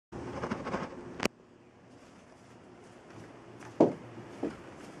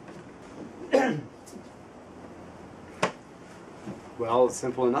Well, it's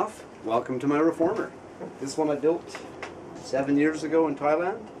simple enough. Welcome to my reformer. This one I built 7 years ago in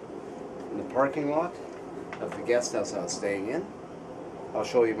Thailand, in the parking lot of the guest house I was staying in. I'll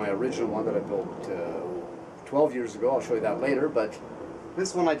show you my original one that I built 12 years ago. I'll show you that later, but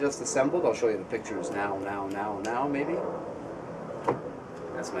this one I just assembled. I'll show you the pictures now, maybe.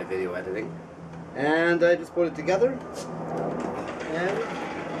 That's my video editing. And I just put it together, and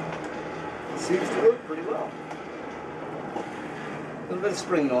it seems to work pretty well. A little bit of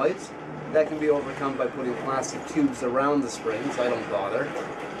spring noise. That can be overcome by putting plastic tubes around the springs. I don't bother.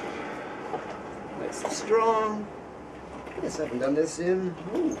 Nice and strong. I guess I haven't done this in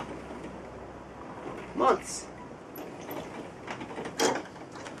months.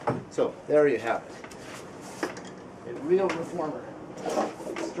 So, there you have it. A real reformer.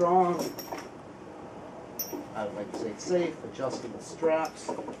 Strong. I would like to say safe. Adjustable straps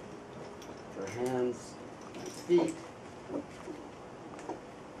for hands and feet.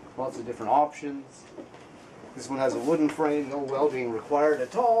 Lots of different options. This one has a wooden frame, no welding required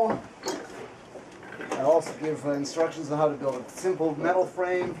at all. I also give instructions on how to build a simple metal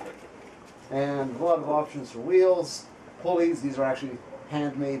frame, and a lot of options for wheels, pulleys. These are actually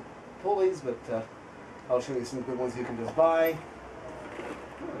handmade pulleys, but I'll show you some good ones you can just buy.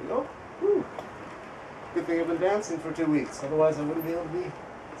 There we go. Whew. Good thing I've been dancing for 2 weeks, otherwise I wouldn't be able to be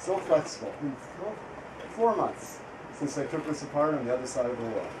so flexible. In 4 months since I took this apart on the other side of the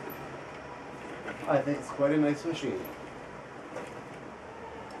world. I think it's quite a nice machine.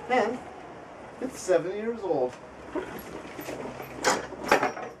 And it's 7 years old.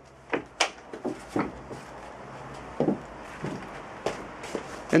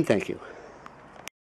 And thank you.